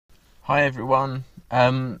Hi everyone.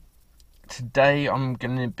 Today I'm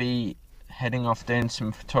going to be heading off doing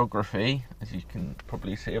some photography. As you can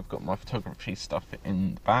probably see, I've got my photography stuff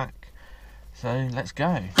in the back. So let's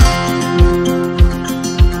go.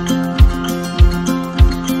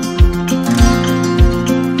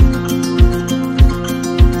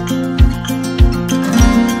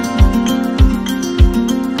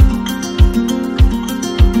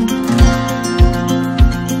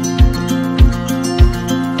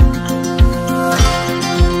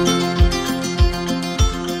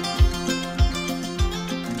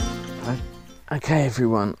 Okay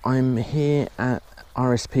everyone, I'm here at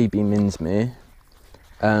RSPB Minsmere.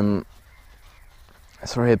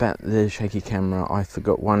 Sorry about the shaky camera, I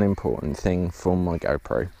forgot one important thing from my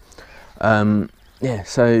GoPro. Yeah,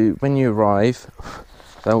 so when you arrive,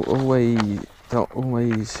 they'll always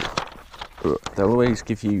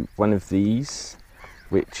give you one of these,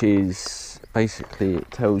 which is basically, it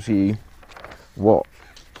tells you what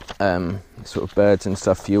sort of birds and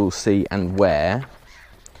stuff you'll see and where.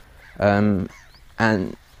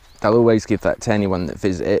 And they'll always give that to anyone that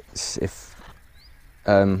visits, if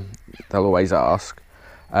they'll always ask.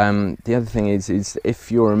 The other thing is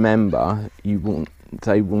if you're a member,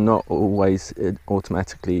 they will not always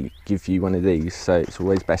automatically give you one of these, so it's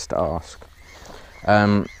always best to ask.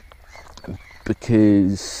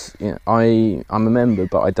 Because I'm a member,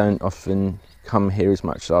 but I don't often come here as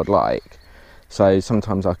much as I'd like, so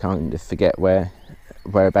sometimes I kind of forget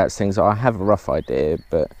whereabouts things are. I have a rough idea,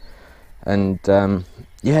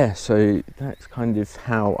 yeah, so that's kind of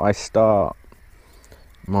how I start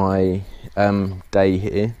my day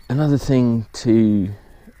here. Another thing to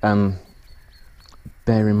bear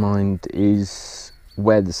in mind is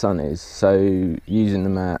where the sun is. So using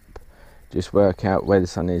the map, just work out where the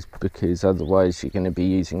sun is, because otherwise you're going to be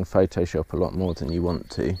using Photoshop a lot more than you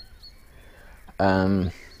want to.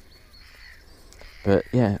 But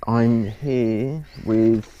yeah, I'm here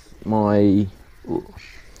with my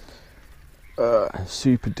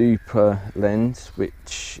super duper lens,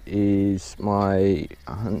 which is my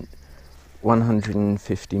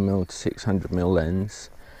 150mm to 600mm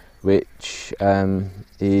lens, which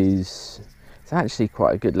is actually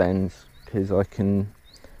quite a good lens because I can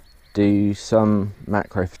do some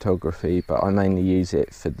macro photography, but I mainly use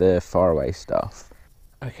it for the faraway stuff.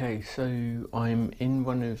 Okay, so I'm in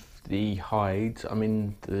one of the hides. I'm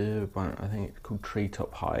in the one, I think it's called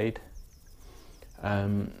Treetop Hide.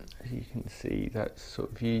 As you can see, that's the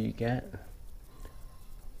sort of view you get.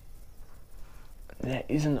 There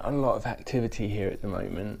isn't a lot of activity here at the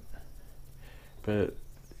moment, but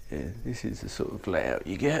yeah, this is the sort of layout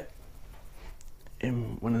you get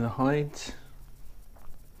in one of the hides.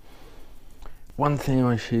 One thing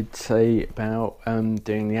I should say about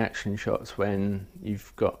doing the action shots when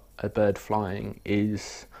you've got a bird flying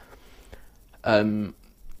is you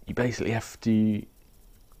basically have to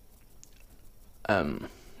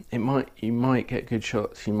you might get good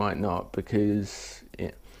shots, you might not, because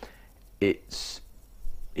it's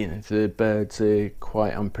the birds are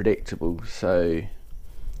quite unpredictable, so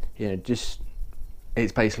just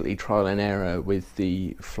it's basically trial and error with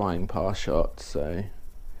the flying past shots. So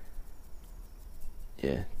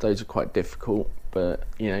yeah, those are quite difficult, but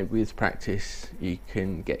with practice you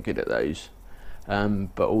can get good at those.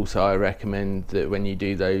 But also I recommend that when you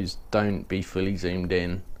do those, don't be fully zoomed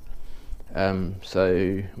in.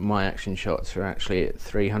 So my action shots are actually at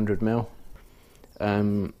 300mm.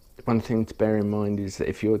 One thing to bear in mind is that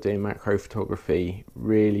if you're doing macro photography,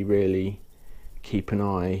 really keep an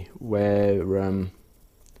eye where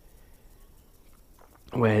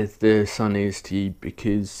the sun is to you,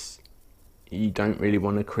 because you don't really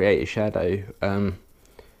want to create a shadow.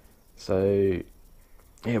 So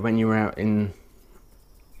yeah, when you're out in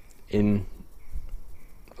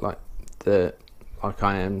like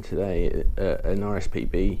I am today at an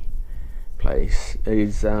RSPB place,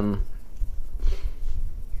 is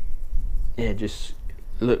just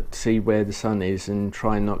look to see where the sun is and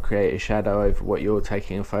try and not create a shadow over what you're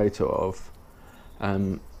taking a photo of.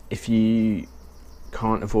 If you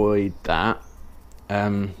can't avoid that,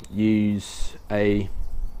 use a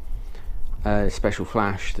special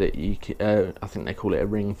flash that you can, I think they call it a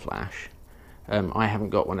ring flash. I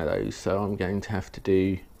haven't got one of those, so I'm going to have to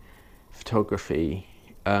do photography,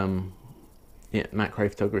 macro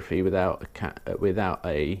photography without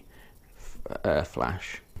a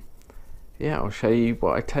flash. Yeah, I'll show you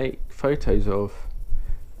what I take photos of,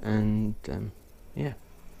 and yeah,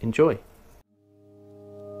 enjoy.